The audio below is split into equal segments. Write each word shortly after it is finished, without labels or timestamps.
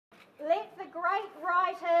Great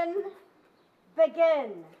Writing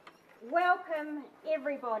begin. Welcome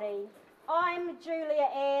everybody. I'm Julia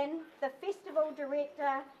Ann, the Festival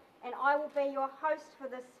Director, and I will be your host for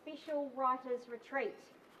this special Writers' Retreat.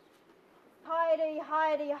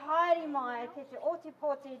 Haere mai ki te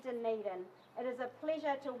Otepoti Dunedin. It is a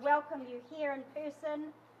pleasure to welcome you here in person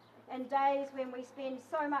in days when we spend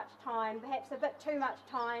so much time, perhaps a bit too much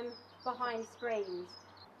time, behind screens.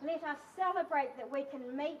 Let us celebrate that we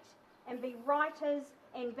can meet and be writers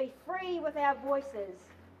and be free with our voices.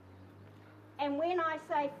 And when I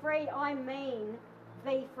say free, I mean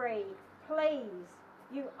be free. Please,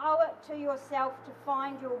 you owe it to yourself to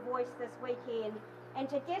find your voice this weekend and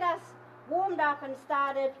to get us warmed up and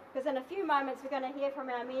started, because in a few moments we're going to hear from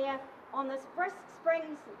our Mayor on this brisk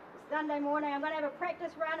spring Sunday morning. I'm going to have a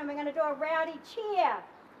practice run and we're going to do a rowdy cheer.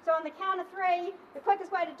 So on the count of three, the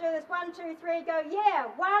quickest way to do this, 1, 2, 3, go, yeah!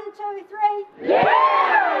 1, 2, 3,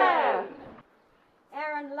 yeah!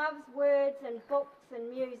 Aaron loves words and books and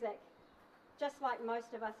music, just like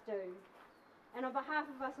most of us do. And on behalf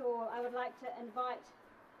of us all, I would like to invite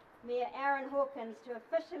Mayor Aaron Hawkins to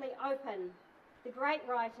officially open the Great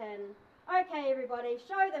Write-In. Okay, everybody,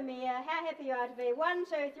 show the Mayor how happy you are to be. 1,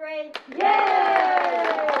 2, 3,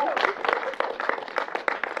 yeah!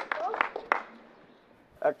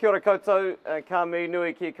 Kia ora koutou, ka mi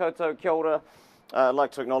nui ki koutou, kia ora. I'd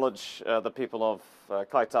like to acknowledge the people of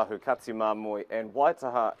Kaitahu, Katimāmoe and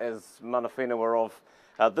Waitaha as mana whenua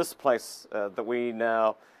of this place that we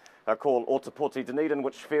now call Otepoti Dunedin,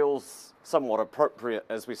 which feels somewhat appropriate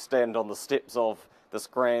as we stand on the steps of this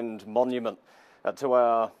grand monument to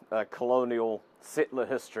our colonial settler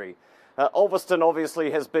history. Olverston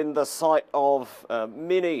obviously has been the site of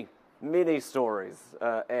many stories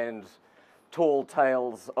and tall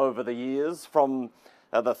tales over the years, from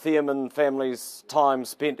the Thierman family's time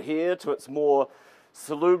spent here to its more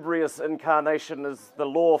salubrious incarnation as the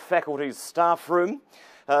law faculty's staff room,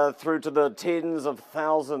 through to the tens of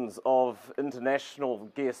thousands of international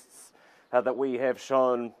guests that we have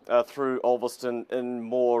shown through Olverston in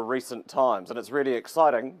more recent times. And it's really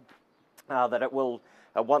exciting that it will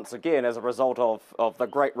once again, as a result of the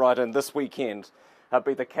Great Write-In this weekend,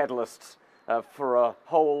 be the catalyst for a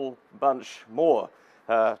whole bunch more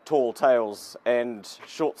tall tales and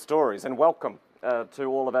short stories. And welcome to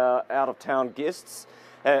all of our out-of-town guests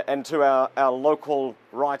and to our local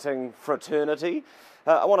writing fraternity.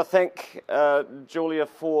 I want to thank Julia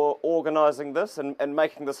for organising this and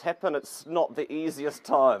making this happen. It's not the easiest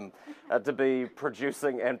time to be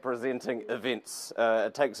producing and presenting events.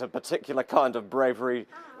 It takes a particular kind of bravery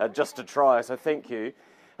just to try, so thank you.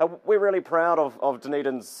 We're really proud of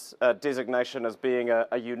Dunedin's designation as being a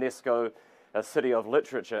UNESCO City of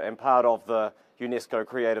Literature and part of the UNESCO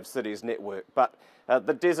Creative Cities Network. But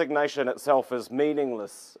the designation itself is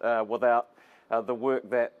meaningless without the work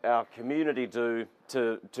that our community do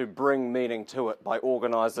to bring meaning to it by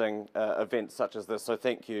organising events such as this, so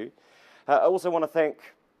thank you. I also want to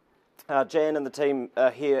thank Jan and the team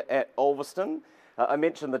here at Olverston. I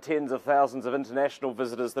mentioned the tens of thousands of international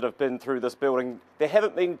visitors that have been through this building. There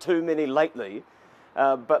haven't been too many lately,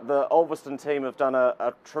 but the Olverston team have done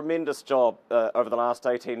a tremendous job over the last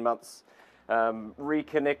 18 months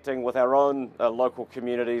reconnecting with our own local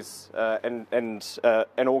communities and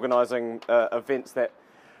organising events that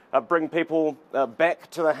bring people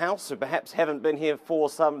back to the house who perhaps haven't been here for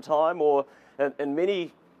some time, or in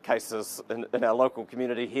many cases in our local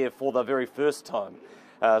community here for the very first time.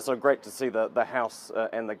 So great to see the house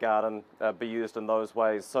and the garden be used in those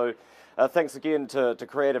ways. So thanks again to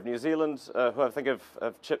Creative New Zealand, who I think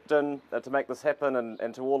have chipped in to make this happen,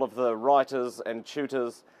 and to all of the writers and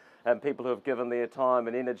tutors and people who have given their time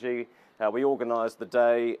and energy. We organised the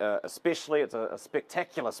day especially. It's a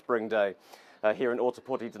spectacular spring day here in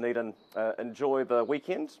Otepoti, Dunedin. Enjoy the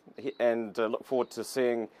weekend and look forward to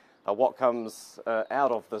seeing what comes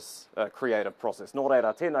out of this creative process. Nō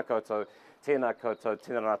reira, tēnā koutou, tēnā koutou,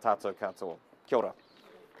 tēnā rā tātou katoa. Kia ora.